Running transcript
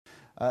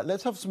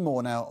Let's have some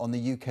more now on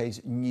the UK's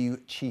new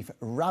Chief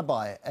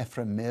Rabbi.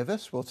 Ephraim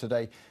Mirvis will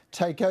today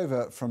take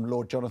over from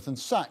Lord Jonathan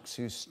Sacks,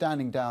 who's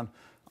standing down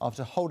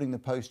after holding the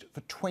post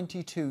for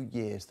 22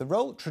 years. The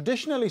role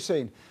traditionally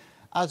seen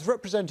as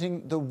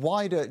representing the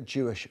wider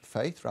Jewish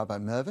faith. Rabbi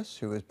Mirvis,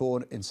 who was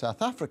born in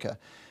South Africa,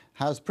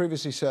 has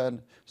previously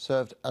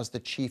served as the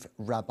Chief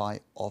Rabbi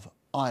of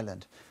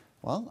Ireland.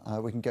 Well,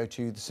 we can go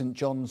to the St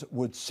John's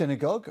Wood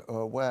Synagogue,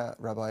 where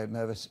Rabbi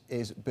Mirvis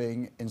is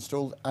being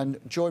installed, and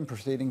join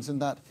proceedings, and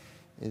that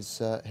is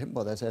him.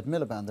 Well, there's Ed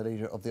Miliband, the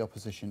leader of the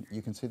opposition.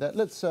 You can see that.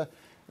 Let's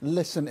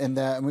listen in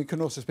there, and we can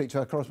also speak to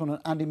our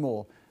correspondent, Andy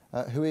Moore,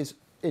 who is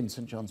in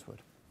St John's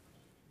Wood.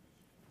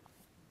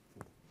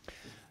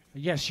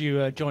 Yes,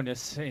 you join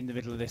us in the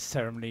middle of this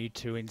ceremony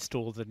to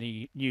install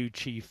the new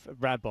Chief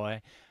Rabbi.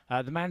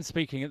 The man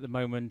speaking at the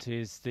moment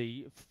is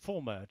the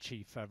former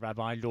Chief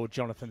Rabbi, Lord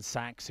Jonathan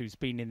Sacks, who's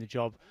been in the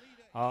job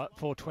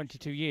for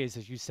 22 years,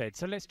 as you said.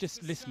 So let's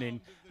just listen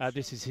in.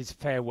 This is his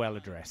farewell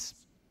address.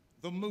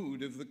 The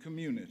mood of the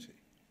community.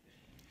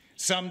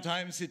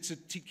 Sometimes it's a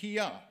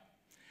tikiyah,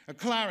 a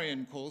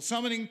clarion call,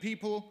 summoning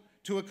people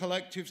to a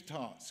collective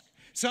task.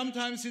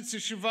 Sometimes it's a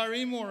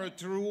shivarim or a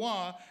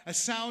teruah, a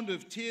sound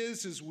of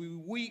tears as we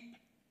weep,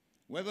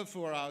 whether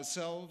for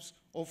ourselves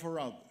or for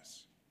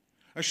others.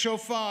 A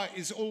shofar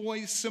is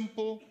always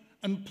simple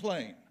and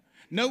plain.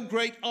 No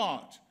great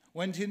art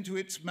went into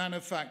its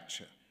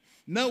manufacture.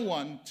 No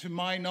one, to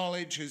my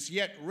knowledge, has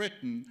yet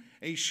written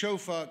a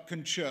shofar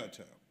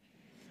concerto.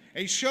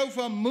 A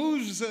shofar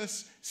moves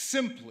us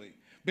simply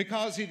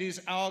because it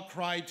is our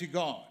cry to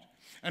God.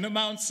 And at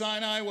Mount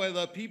Sinai, where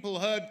the people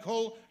heard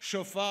Kol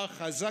Shofar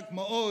Chazak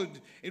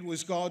Ma'od, it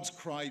was God's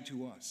cry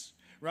to us.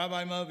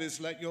 Rabbi Mirvis,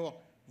 let your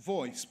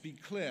voice be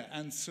clear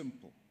and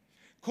simple,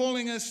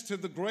 calling us to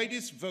the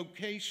greatest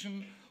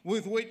vocation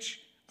with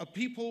which a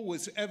people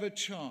was ever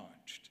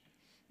charged,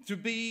 to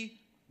be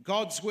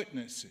God's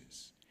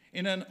witnesses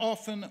in an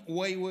often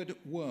wayward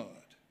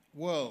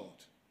world.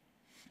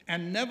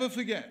 And never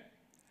forget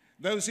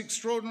those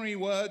extraordinary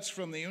words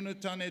from the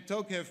Unatane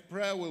Tokev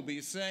prayer we'll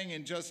be saying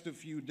in just a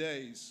few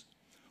days.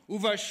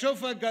 Uva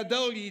shofar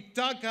gadol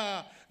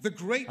yitaka, the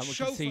great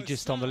shofar. And we can see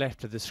just on the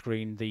left of the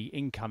screen the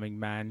incoming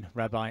man,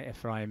 Rabbi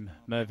Ephraim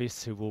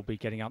Mirvis, who will be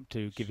getting up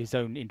to give his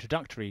own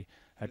introductory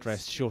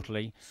address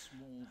shortly.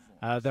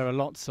 There are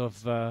lots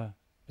of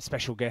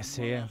special guests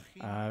here.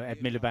 Ed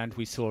Miliband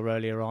we saw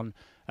earlier on.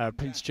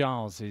 Prince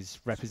Charles is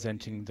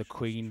representing the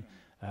Queen.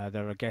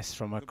 There are guests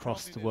from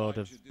across the world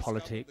of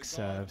politics.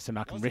 Sir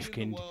Malcolm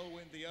Rifkind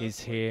is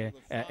here,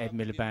 Ed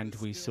Miliband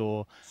we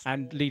saw,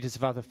 and leaders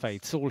of other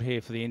faiths, all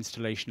here for the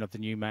installation of the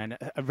new man.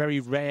 A very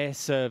rare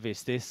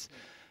service, this.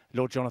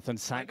 Lord Jonathan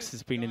Sacks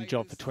has been in the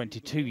job for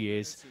 22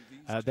 years.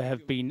 There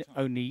have been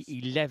only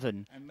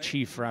 11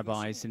 chief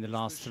rabbis in the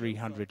last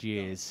 300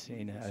 years.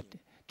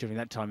 During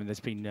that time, and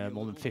there's been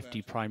more than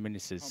 50 prime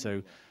ministers.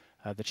 So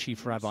the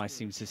chief rabbi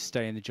seems to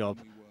stay in the job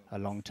a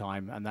long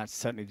time, and that's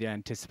certainly the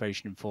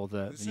anticipation for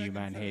the new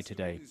man here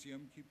today.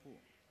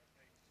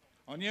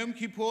 On Yom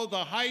Kippur,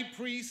 the high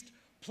priest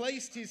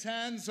placed his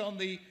hands on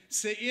the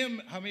Se'im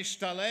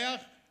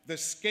HaMishtalech, the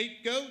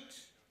scapegoat,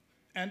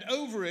 and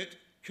over it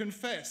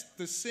confessed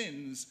the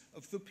sins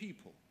of the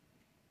people.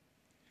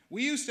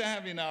 We used to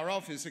have in our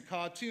office a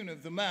cartoon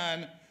of the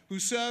man who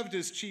served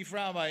as chief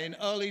rabbi in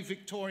early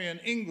Victorian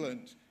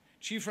England,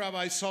 Chief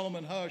Rabbi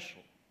Solomon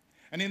Herschel.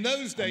 And in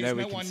those days,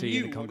 no one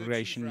knew in the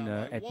congregation,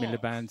 Ed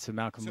Miliband, Sir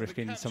Malcolm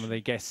Rifkind, some of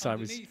the guests I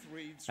was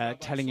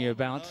telling you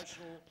about.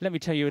 Let me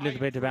tell you a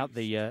little bit about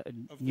the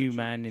new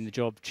man in the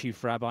job,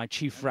 Chief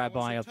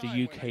Rabbi of the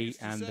UK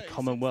and the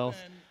Commonwealth.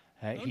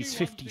 He's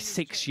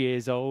 56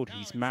 years old.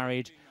 He's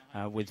married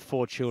with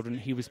 4 children.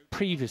 He was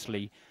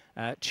previously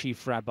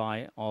Chief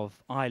Rabbi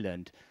of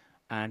Ireland.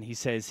 And he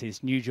says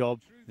his new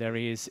job, there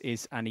is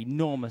an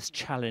enormous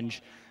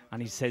challenge.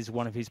 And he says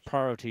one of his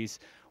priorities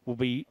will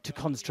be to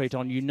concentrate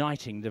on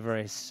uniting the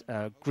various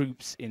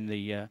groups in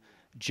the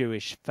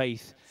Jewish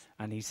faith.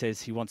 And he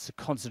says he wants to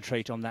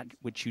concentrate on that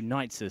which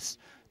unites us,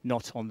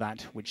 not on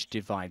that which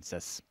divides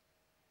us.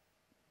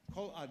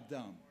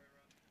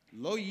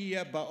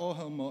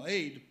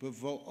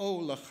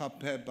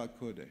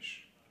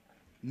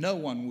 No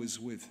one was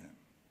with him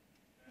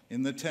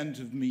in the tent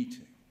of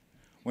meeting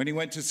when he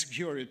went to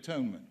secure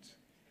atonement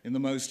in the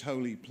most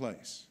holy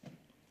place.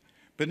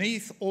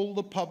 Beneath all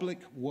the public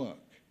work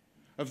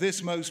of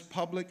this most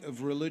public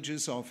of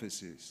religious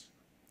offices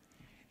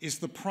is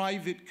the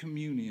private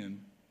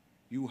communion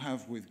you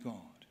have with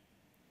God.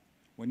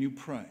 When you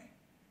pray,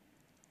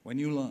 when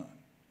you learn,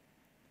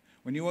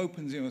 when you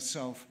open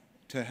yourself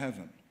to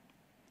heaven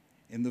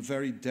in the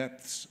very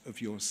depths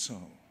of your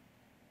soul.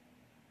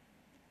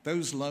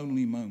 Those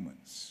lonely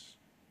moments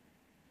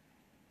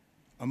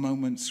are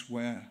moments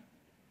where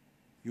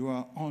you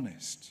are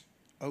honest,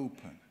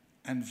 open,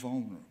 and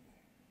vulnerable.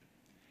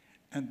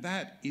 And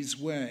that is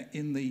where,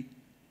 in the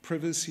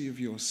privacy of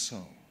your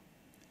soul,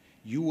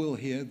 you will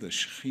hear the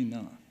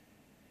Shekhinah,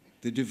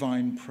 the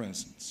divine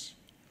presence,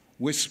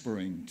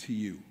 whispering to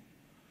you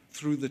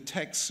through the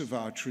texts of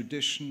our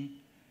tradition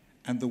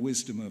and the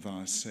wisdom of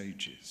our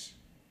sages.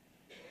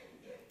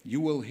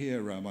 you will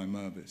hear, Rabbi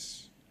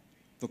Mirvis,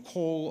 the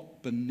call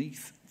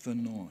beneath the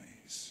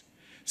noise,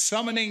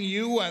 summoning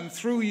you and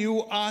through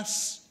you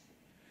us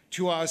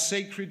to our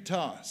sacred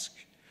task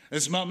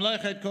as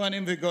Mamlechet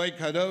Kohanim V'Goy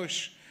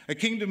Kadosh, a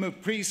kingdom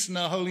of priests and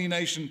a holy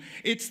nation.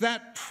 It's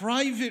that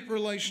private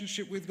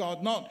relationship with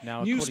God, not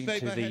now,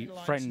 newspaper according to the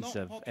headlines, friends not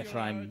of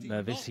Ephraim popularity,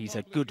 Mirvis, not he's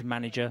a public good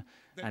manager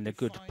and a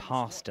good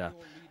pastor.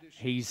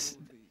 He's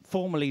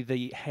formerly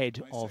the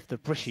head of the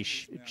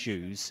British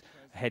Jews,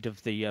 head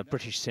of the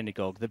British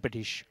synagogue, the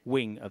British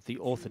wing of the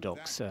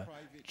Orthodox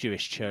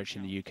Jewish Church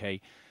in the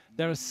UK.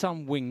 There are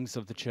some wings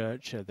of the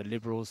church, the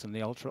liberals and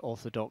the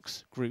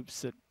ultra-Orthodox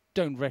groups, that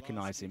don't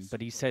recognise him,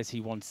 but he says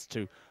he wants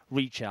to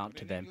reach out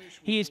to them.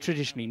 He is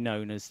traditionally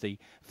known as the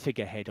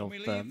figurehead of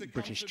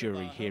British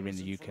Jewry here in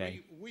the UK.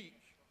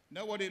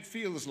 Know what it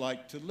feels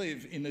like to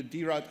live in a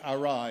dirat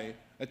arai,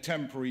 a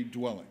temporary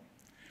dwelling.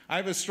 I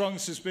have a strong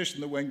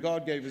suspicion that when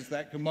God gave us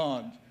that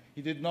command,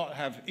 he did not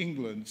have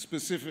England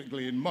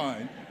specifically in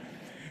mind,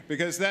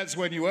 because that's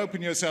when you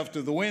open yourself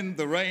to the wind,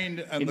 the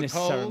rain, and the cold. In this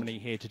ceremony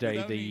here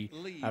today, the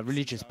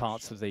religious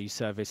parts of the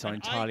service are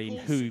entirely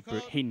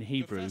in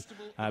Hebrew,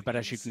 but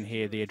as you can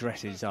hear, the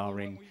addresses are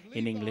in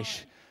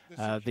English.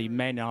 The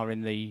men are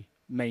in the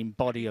main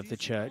body of the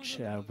church,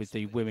 with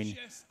the women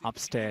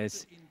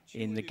upstairs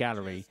in the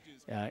gallery.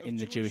 In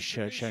the Jewish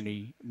church,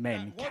 only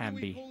men can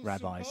be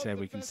rabbis. There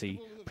we can see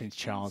Prince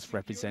Charles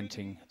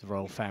representing the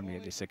royal family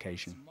at this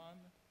occasion.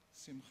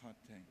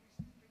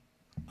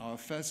 Our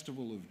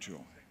festival of joy.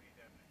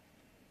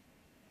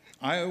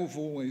 I have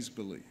always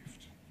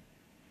believed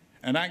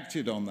and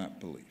acted on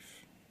that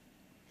belief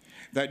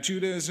that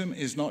Judaism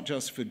is not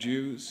just for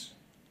Jews,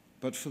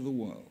 but for the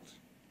world.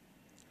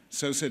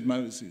 So said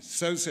Moses,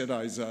 so said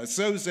Isaiah,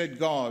 so said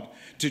God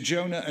to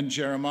Jonah and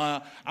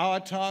Jeremiah. Our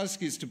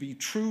task is to be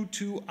true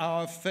to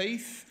our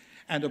faith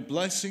and a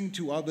blessing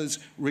to others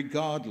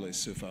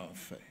regardless of our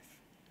faith,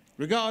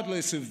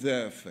 regardless of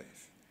their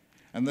faith.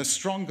 And the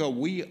stronger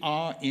we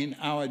are in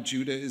our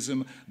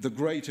Judaism, the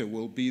greater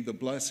will be the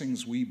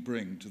blessings we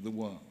bring to the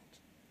world.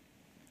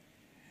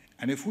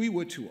 And if we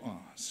were to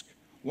ask,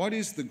 what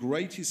is the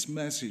greatest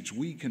message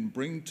we can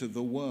bring to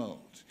the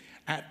world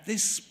at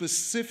this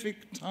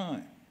specific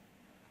time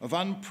of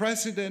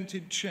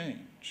unprecedented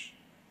change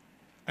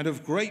and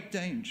of great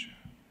danger,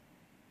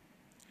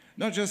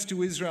 not just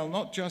to Israel,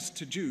 not just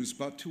to Jews,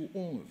 but to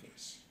all of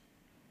us,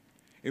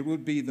 it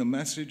would be the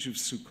message of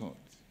Sukkot,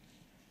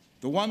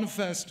 the one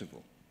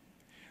festival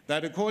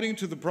that, according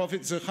to the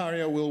prophet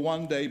Zechariah, will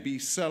one day be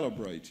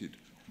celebrated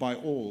by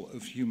all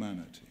of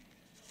humanity.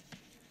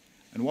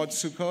 And what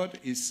Sukkot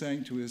is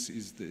saying to us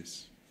is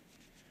this: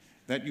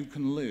 that you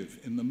can live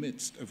in the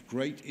midst of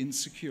great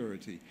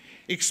insecurity,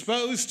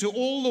 exposed to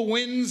all the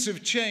winds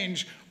of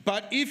change,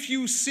 but if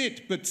you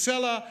sit,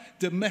 B'tzela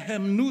de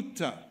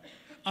Mehemnuta,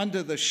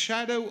 under the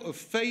shadow of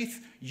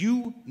faith,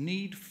 you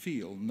need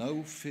feel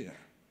no fear,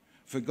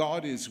 for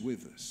God is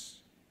with us.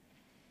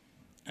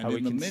 And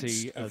we can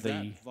see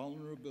the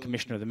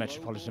Commissioner of the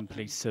Metropolitan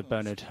Police, Sir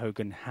Bernard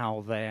Hogan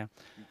Howe there.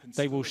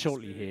 They will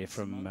shortly hear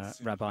from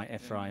Rabbi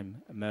Ephraim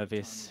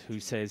Mirvis, who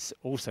says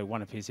also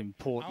one of his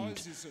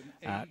important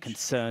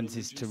concerns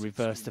is to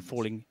reverse the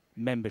falling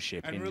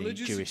membership in the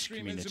Jewish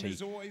community,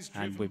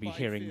 and we'll be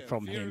hearing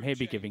from him. He'll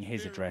be giving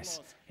his address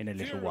in a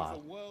little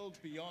while.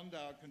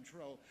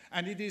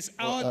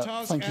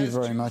 Thank you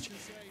very much.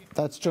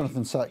 That's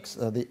Jonathan Sacks,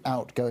 the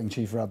outgoing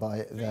Chief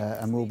Rabbi there,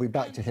 and we'll be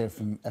back to hear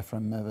from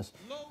Ephraim Mirvis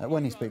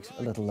when he speaks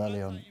a little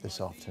earlier on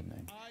this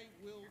afternoon.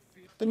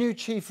 The new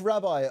Chief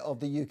Rabbi of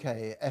the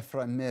UK,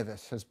 Ephraim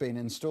Mirvis, has been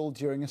installed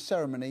during a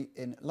ceremony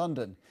in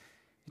London.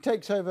 He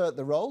takes over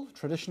the role,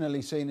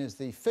 traditionally seen as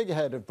the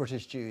figurehead of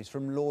British Jews,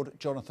 from Lord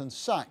Jonathan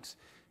Sacks,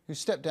 who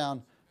stepped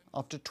down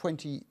after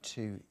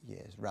 22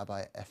 years.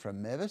 Rabbi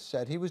Ephraim Mirvis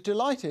said he was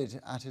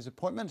delighted at his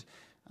appointment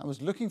and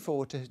was looking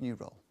forward to his new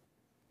role.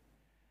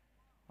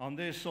 On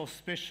this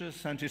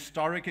auspicious and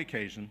historic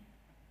occasion,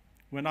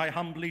 when I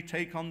humbly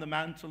take on the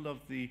mantle of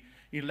the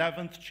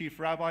 11th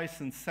Chief Rabbi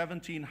since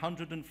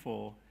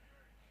 1704,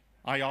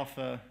 I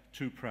offer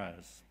two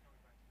prayers.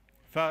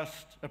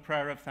 First, a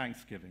prayer of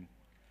thanksgiving.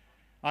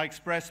 I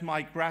express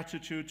my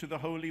gratitude to the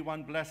Holy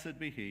One, blessed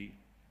be He,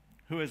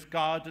 who has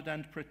guarded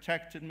and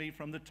protected me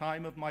from the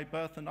time of my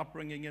birth and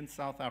upbringing in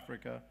South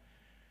Africa,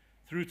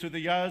 through to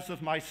the years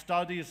of my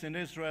studies in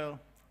Israel,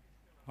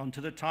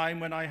 unto the time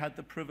when I had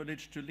the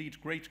privilege to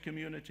lead great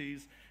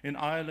communities in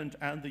Ireland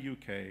and the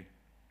UK,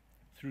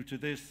 through to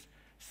this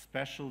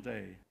special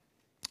day.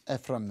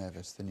 Ephraim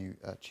Mirvis, the new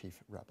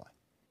Chief Rabbi.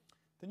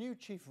 The new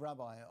Chief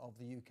Rabbi of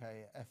the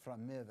UK,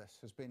 Ephraim Mirvis,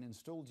 has been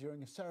installed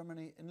during a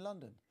ceremony in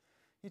London.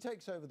 He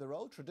takes over the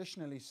role,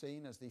 traditionally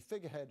seen as the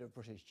figurehead of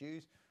British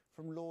Jews,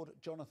 from Lord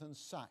Jonathan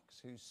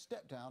Sacks, who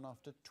stepped down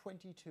after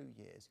 22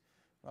 years.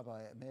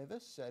 Rabbi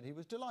Mirvis said he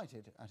was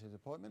delighted at his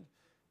appointment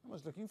and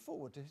was looking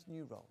forward to his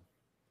new role.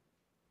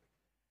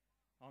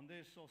 On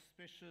this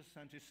auspicious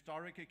and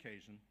historic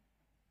occasion,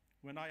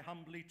 when I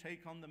humbly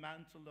take on the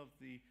mantle of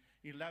the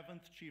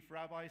 11th Chief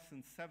Rabbi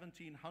since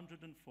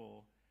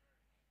 1704,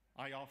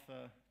 I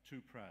offer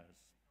two prayers.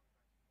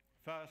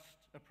 First,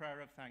 a prayer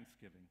of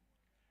thanksgiving.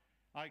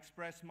 I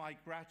express my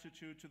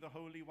gratitude to the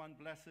Holy One,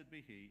 blessed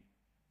be He,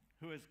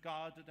 who has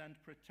guarded and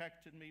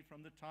protected me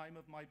from the time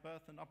of my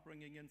birth and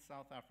upbringing in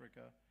South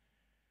Africa,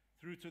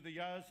 through to the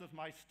years of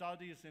my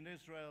studies in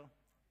Israel,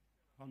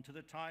 onto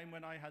the time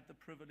when I had the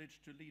privilege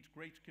to lead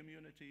great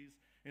communities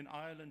in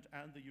Ireland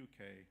and the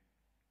UK,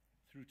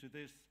 through to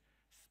this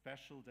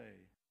special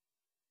day.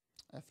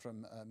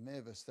 Ephraim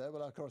Mirvis there.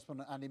 Well, our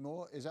correspondent Andy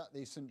Moore is at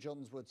the St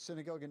John's Wood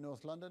Synagogue in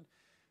North London,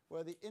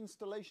 where the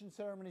installation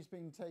ceremony has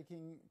been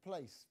taking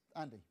place.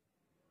 Andy.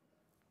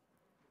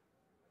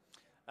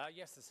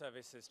 Yes, the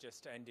service has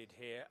just ended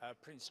here.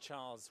 Prince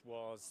Charles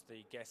was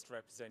the guest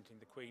representing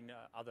the Queen.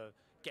 Other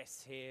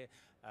guests here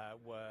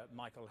were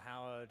Michael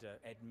Howard,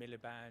 Ed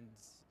Miliband,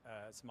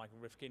 Sir Michael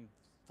Rifkin,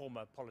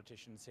 former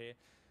politicians here.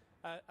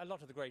 A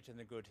lot of the great and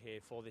the good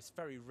here for this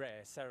very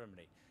rare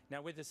ceremony.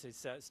 Now with us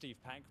is Steve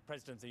Pack,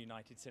 President of the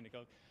United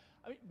Synagogue.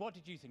 I mean, what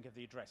did you think of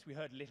the address? We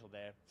heard little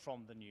there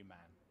from the new man.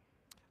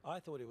 I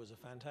thought it was a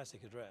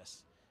fantastic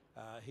address.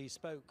 He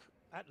spoke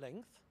at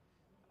length,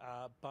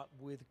 but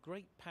with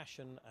great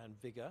passion and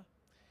vigour.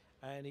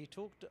 And he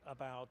talked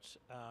about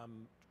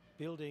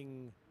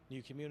building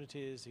new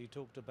communities, he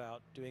talked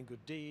about doing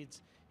good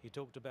deeds, he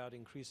talked about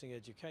increasing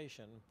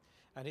education.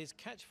 And his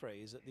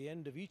catchphrase at the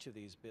end of each of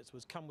these bits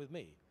was, "Come with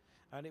me."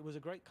 And it was a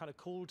great kind of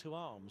call to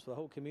arms for the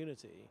whole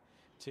community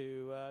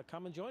to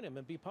come and join him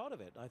and be part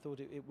of it. I thought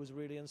it was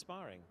really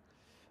inspiring.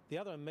 The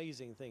other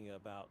amazing thing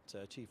about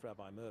Chief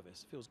Rabbi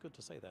Mirvis, feels good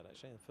to say that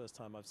actually, the first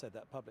time I've said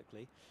that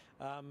publicly,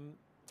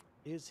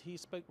 is he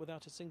spoke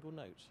without a single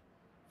note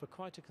for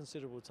quite a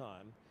considerable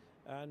time,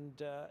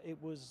 and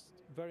it was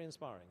very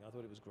inspiring. I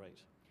thought it was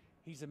great.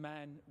 He's a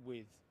man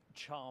with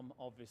charm,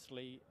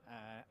 obviously,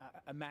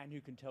 a man who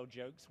can tell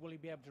jokes. Will he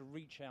be able to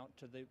reach out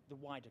to the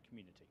wider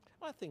community?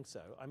 I think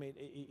so. I mean,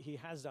 he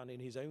has done in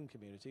his own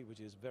community, which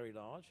is very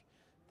large,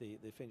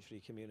 the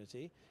Finchley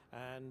community,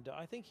 and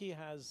I think he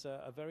has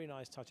a very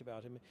nice touch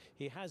about him.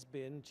 He has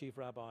been Chief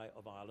Rabbi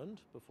of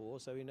Ireland before,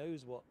 so he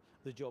knows what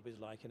the job is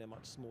like in a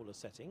much smaller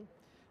setting.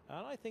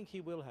 And I think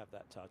he will have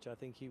that touch. I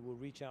think he will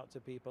reach out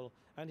to people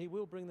and he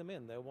will bring them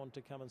in. They'll want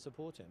to come and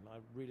support him. I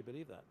really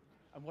believe that.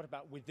 And what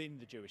about within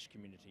the Jewish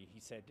community? He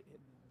said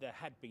there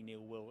had been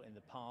ill will in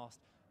the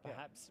past.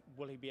 Perhaps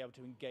will he be able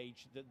to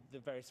engage the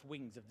various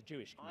wings of the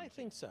Jewish community? I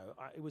think so.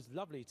 It was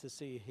lovely to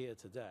see here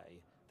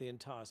today the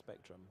entire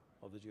spectrum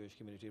of the Jewish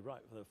community,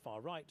 right from the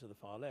far right to the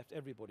far left.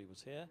 Everybody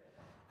was here.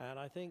 And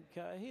I think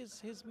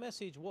his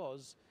message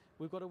was,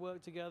 we've got to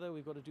work together,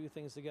 we've got to do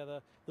things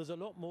together. There's a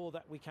lot more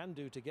that we can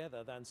do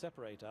together than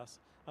separate us.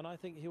 And I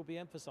think he'll be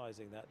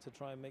emphasizing that to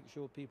try and make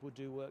sure people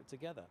do work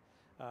together.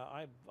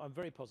 I'm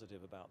very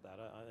positive about that.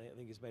 I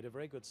think he's made a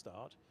very good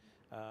start.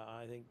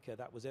 I think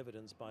that was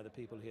evidenced by the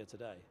people here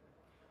today.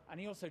 And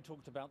he also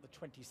talked about the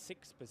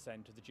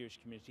 26% of the Jewish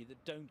community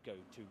that don't go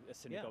to a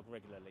synagogue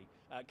regularly.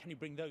 Can you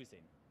bring those in?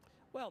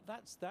 Well,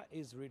 that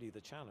is really the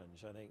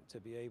challenge, I think, to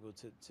be able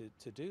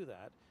to do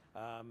that.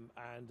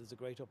 And there's a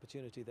great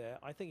opportunity there.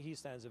 I think he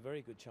stands a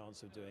very good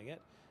chance of doing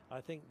it.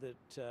 I think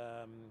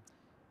that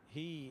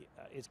he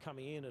is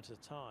coming in at a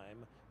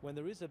time when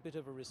there is a bit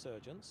of a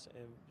resurgence,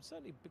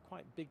 certainly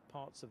quite big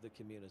parts of the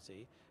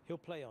community. He'll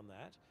play on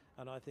that,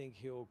 and I think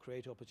he'll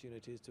create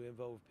opportunities to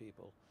involve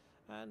people.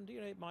 And,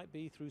 you know, it might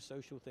be through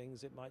social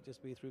things, it might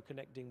just be through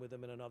connecting with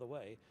them in another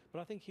way, but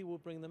I think he will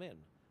bring them in.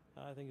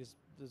 I think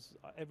there's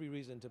every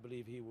reason to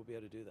believe he will be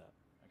able to do that.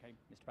 Okay,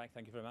 Mr. Pack,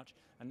 thank you very much.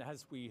 And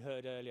as we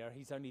heard earlier,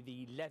 he's only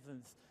the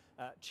 11th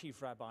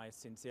Chief Rabbi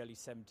since the early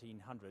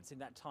 1700s. In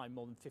that time,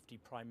 more than 50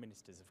 Prime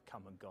Ministers have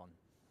come and gone.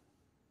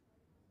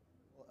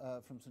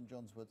 From St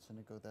John's Wood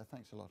Synagogue there.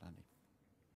 Thanks a lot, Andy.